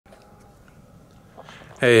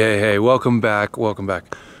Hey, welcome back.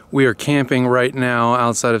 We are camping right now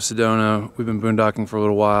outside of Sedona. We've been boondocking for a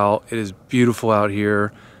little while. It is beautiful out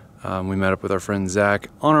here. We met up with our friend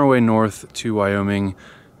Zach on our way north to Wyoming.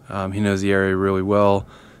 He knows the area really well.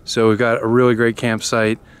 So we've got a really great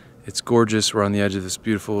campsite. It's gorgeous. We're on the edge of this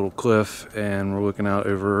beautiful little cliff and we're looking out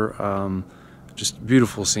over just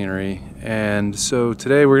beautiful scenery. And so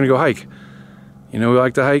today we're gonna go hike. You know, we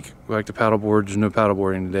like to hike, we like to paddleboard. There's no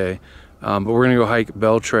paddleboarding today. But we're gonna go hike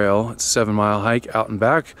Bell Trail. It's a 7-mile hike out and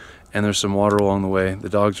back, and there's some water along the way. The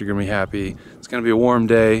dogs are gonna be happy. It's gonna be a warm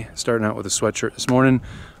day, starting out with a sweatshirt this morning,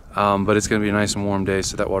 but it's gonna be a nice and warm day,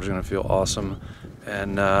 so that water's gonna feel awesome.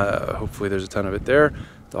 And hopefully there's a ton of it there.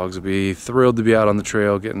 Dogs will be thrilled to be out on the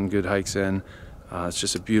trail, getting good hikes in. It's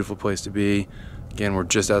just a beautiful place to be. Again, we're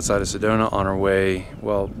just outside of Sedona on our way,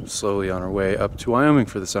 well, slowly on our way up to Wyoming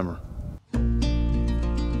for the summer.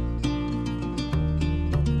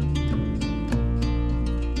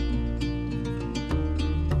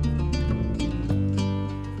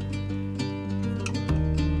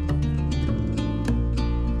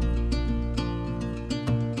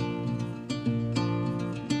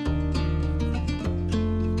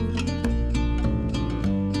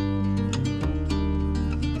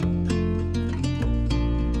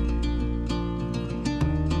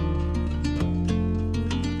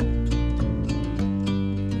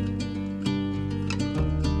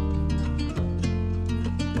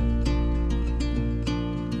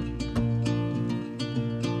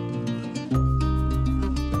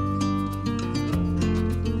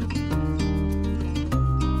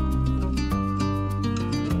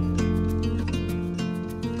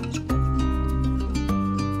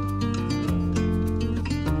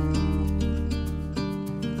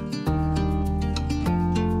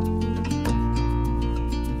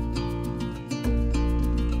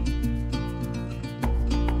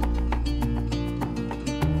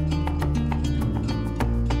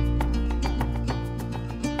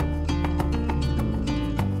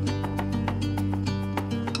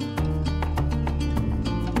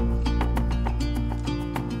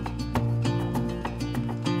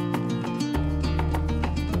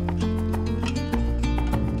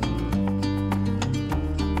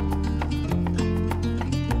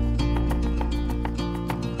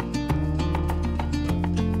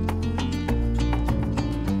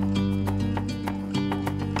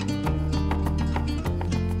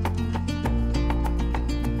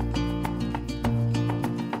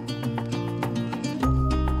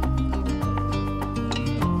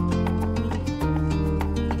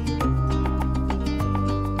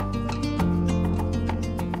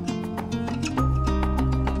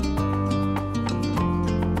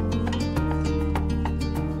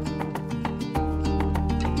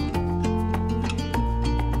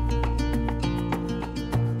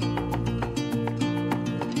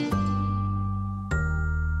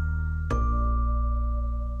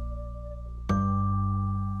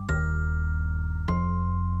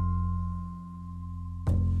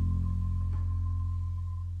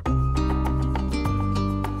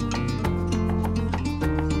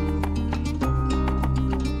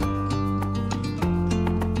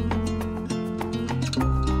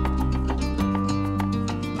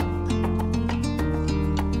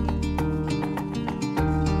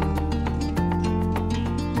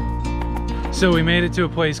 So we made it to a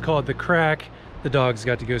place called The Crack. The dogs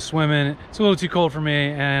got to go swimming. It's a little too cold for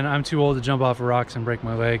me, and I'm too old to jump off of rocks and break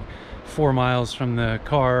my leg 4 miles from the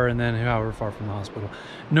car and then however far from the hospital.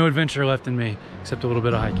 No adventure left in me, except a little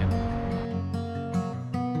bit of hiking.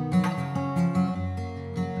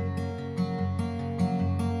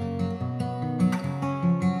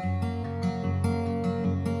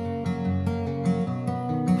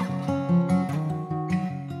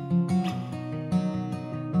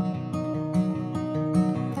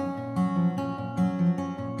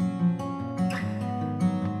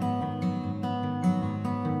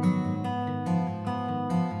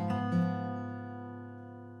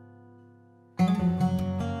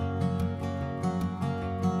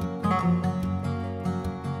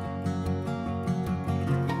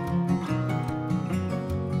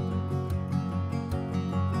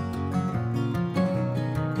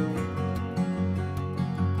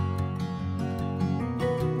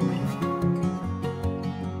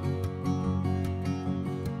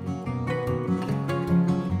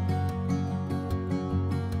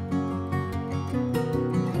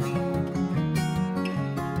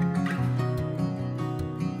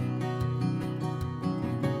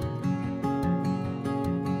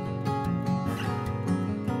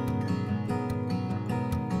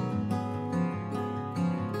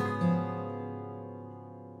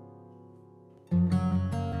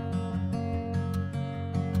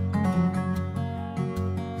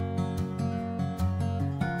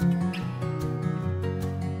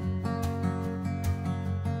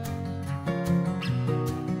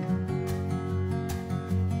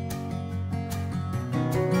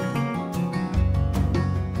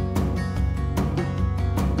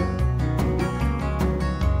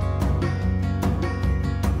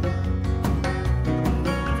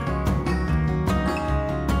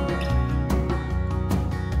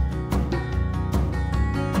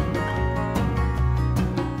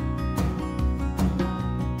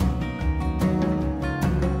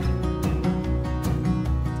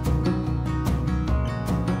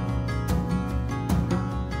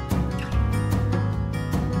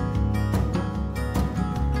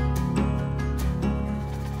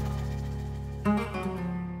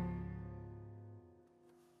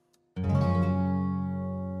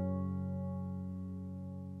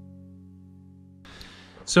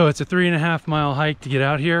 So it's a 3.5 mile hike to get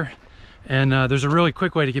out here, and there's a really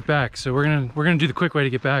quick way to get back. So we're gonna do the quick way to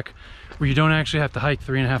get back, where you don't actually have to hike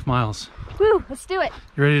 3.5 miles. Woo, let's do it.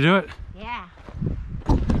 You ready to do it? Yeah.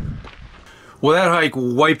 Well, that hike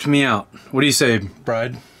wiped me out. What do you say,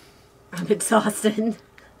 Bride? I'm exhausted.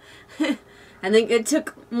 I think it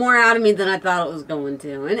took more out of me than I thought it was going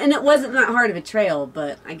to. And it wasn't that hard of a trail,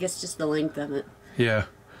 but I guess just the length of it. Yeah.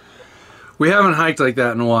 We haven't hiked like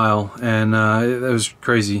that in a while, and it was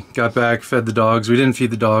crazy. Got back, fed the dogs. We didn't feed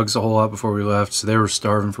the dogs a whole lot before we left, so they were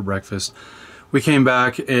starving for breakfast. We came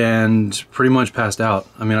back and pretty much passed out.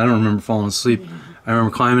 I mean, I don't remember falling asleep. I remember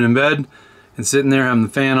climbing in bed and sitting there having the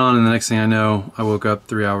fan on, and the next thing I know, I woke up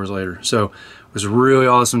 3 hours later. So it was a really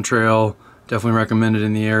awesome trail. Definitely recommend it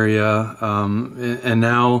in the area. And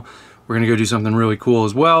now we're gonna go do something really cool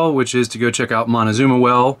as well, which is to go check out Montezuma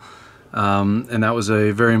Well. And that was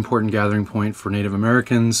a very important gathering point for Native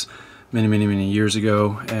Americans many years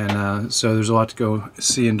ago. And so there's a lot to go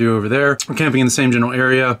see and do over there. We're camping in the same general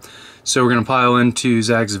area. So we're gonna pile into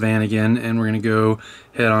Zach's van again, and we're gonna go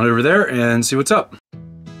head on over there and see what's up.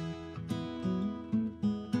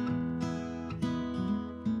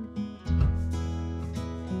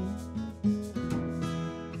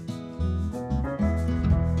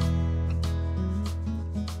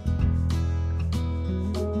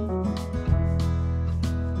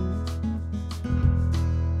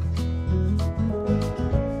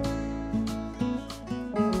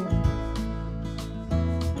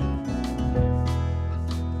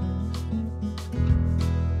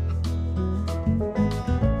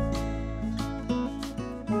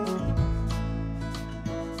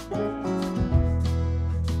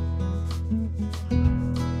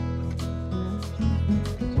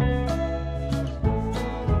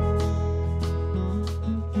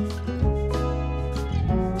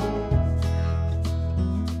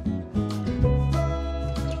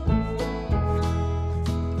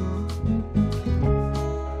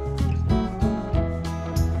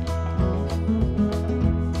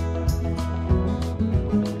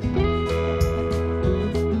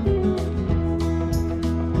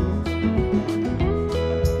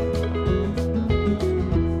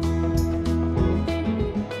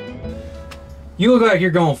 You look like you're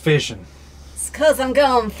going fishing. It's because I'm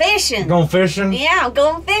going fishing. Going fishing? Yeah, I'm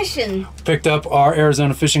going fishing. Picked up our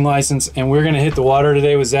Arizona fishing license, and we're gonna hit the water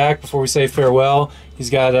today with Zach before we say farewell. He's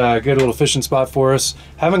got a good little fishing spot for us.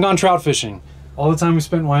 Haven't gone trout fishing. All the time we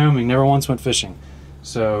spent in Wyoming, never once went fishing.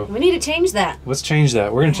 So We need to change that. let's change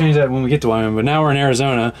that. We're gonna change that when we get to Wyoming, but now we're in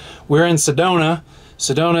Arizona. We're in Sedona.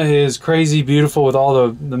 Sedona is crazy beautiful with all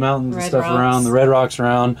the mountains and Red stuff rocks. around, the red rocks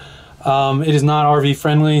around. It is not RV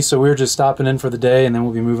friendly, so we're just stopping in for the day, and then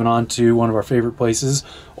we'll be moving on to one of our favorite places,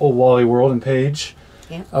 Old Wally World in Page,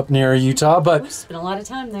 Yep. up near Utah. But We've spent a lot of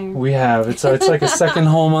time there. we have. It's like a second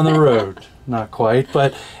home on the road. Not quite.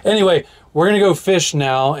 But anyway, we're going to go fish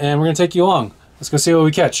now, and we're going to take you along. Let's go see what we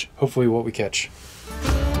catch. Hopefully what we catch.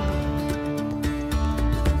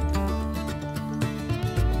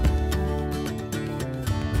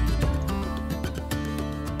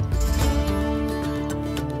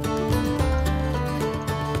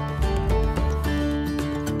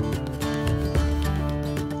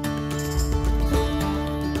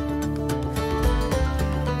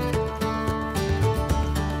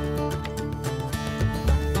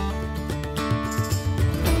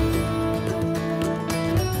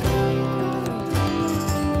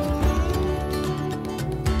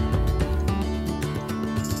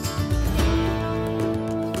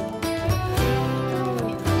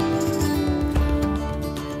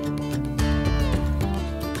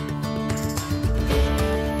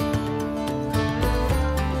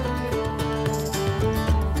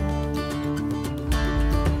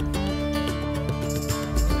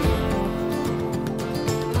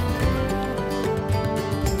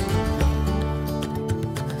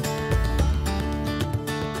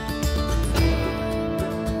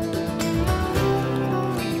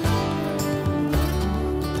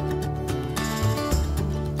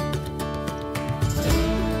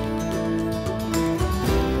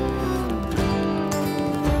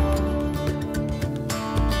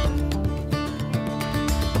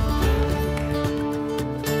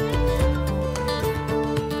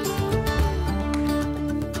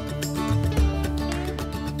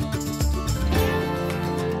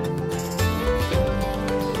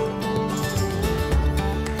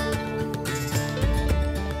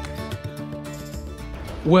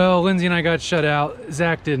 Well, Lindsay and I got shut out.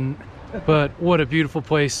 Zach didn't, but what a beautiful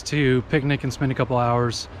place to picnic and spend a couple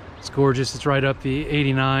hours. It's gorgeous. It's right up the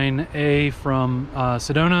 89A from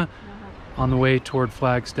Sedona on the way toward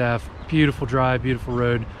Flagstaff. Beautiful drive, beautiful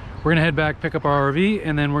road. We're gonna head back, pick up our RV,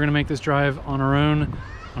 and then we're gonna make this drive on our own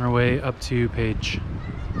on our way up to Page.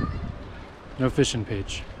 No fishing,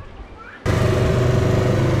 Page.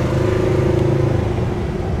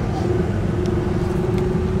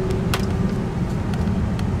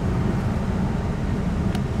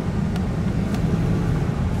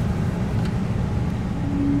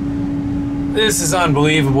 This is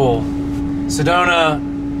unbelievable.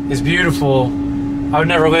 Sedona is beautiful. I would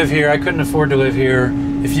never live here. I couldn't afford to live here.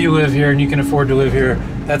 If you live here and you can afford to live here,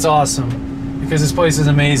 that's awesome, because this place is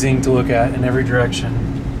amazing to look at in every direction.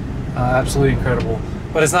 Absolutely incredible.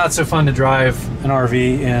 But it's not so fun to drive an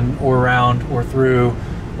RV in or around or through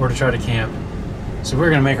or to try to camp. So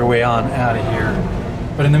we're gonna make our way on out of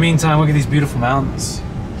here. But in the meantime, look at these beautiful mountains.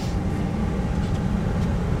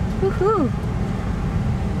 Woohoo!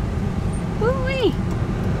 Woo-wee!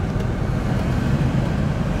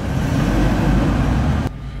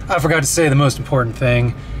 I forgot to say the most important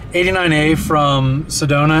thing. 89A from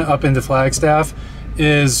Sedona up into Flagstaff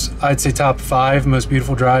is, I'd say, top 5 most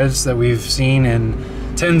beautiful drives that we've seen in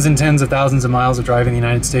tens and tens of thousands of miles of driving in the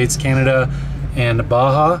United States, Canada, and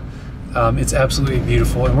Baja. It's absolutely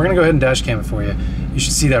beautiful, and we're gonna go ahead and dash cam it for you. You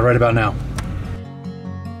should see that right about now.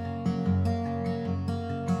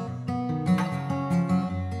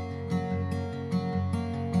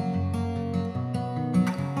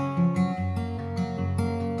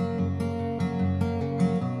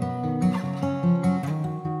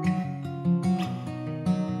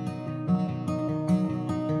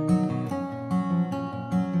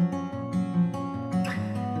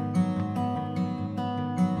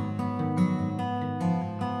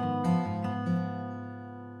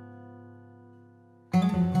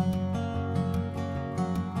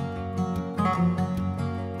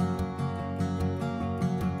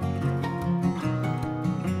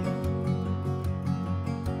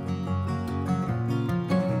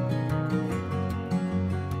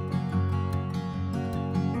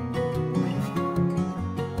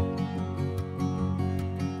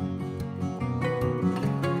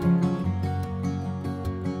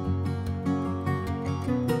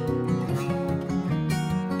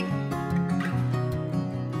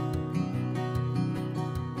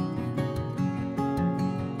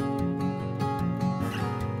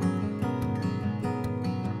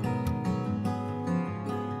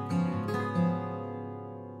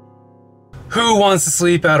 Who wants to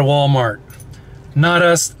sleep at a Walmart? Not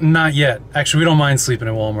us, not yet. Actually, we don't mind sleeping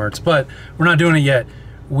at Walmarts, but we're not doing it yet.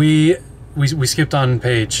 We skipped on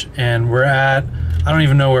Page, and we're at, I don't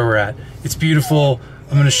even know where we're at. It's beautiful.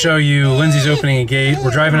 I'm gonna show you. Lindsay's opening a gate.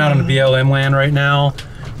 We're driving out on the BLM land right now,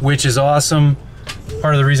 which is awesome.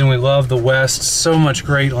 Part of the reason we love the West. So much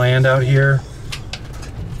great land out here.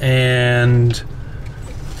 And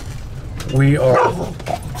we are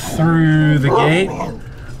through the gate.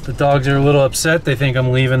 The dogs are a little upset. They think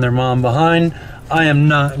I'm leaving their mom behind. I am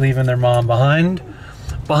not leaving their mom behind.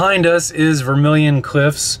 Behind us is Vermilion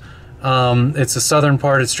Cliffs. It's the southern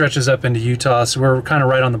part. It stretches up into Utah, so we're kind of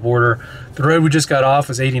right on the border. The road we just got off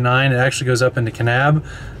was 89. It actually goes up into Kanab,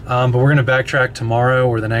 but we're gonna backtrack tomorrow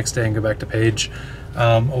or the next day and go back to Page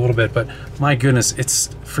a little bit. But my goodness, it's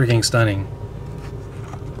freaking stunning.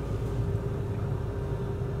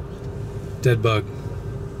 Dead bug.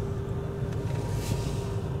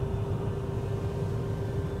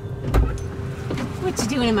 What you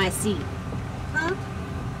doing in my seat? Huh?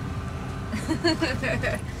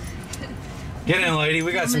 Get in, lady.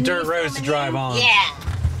 We got some dirt roads to drive on. Yeah.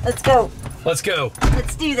 Let's go. Let's go.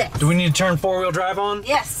 Let's do this. Do we need to turn 4-wheel drive on?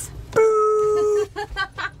 Yes.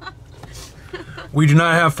 We do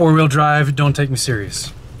not have 4-wheel drive. Don't take me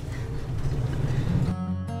serious.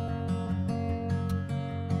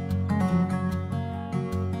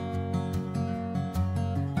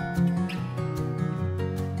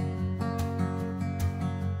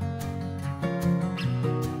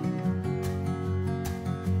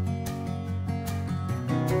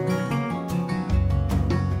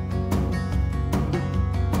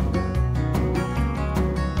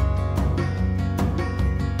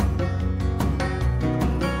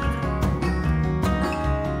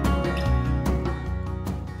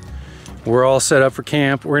 We're all set up for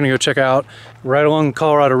camp. We're gonna go check out right along the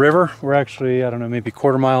Colorado River. We're actually, I don't know, maybe a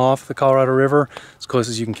quarter mile off the Colorado River, as close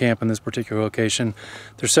as you can camp in this particular location.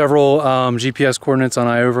 There's several GPS coordinates on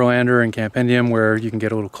iOverlander and Campendium where you can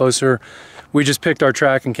get a little closer. We just picked our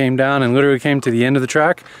track and came down and literally came to the end of the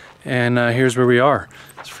track, and here's where we are.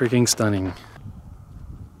 It's freaking stunning.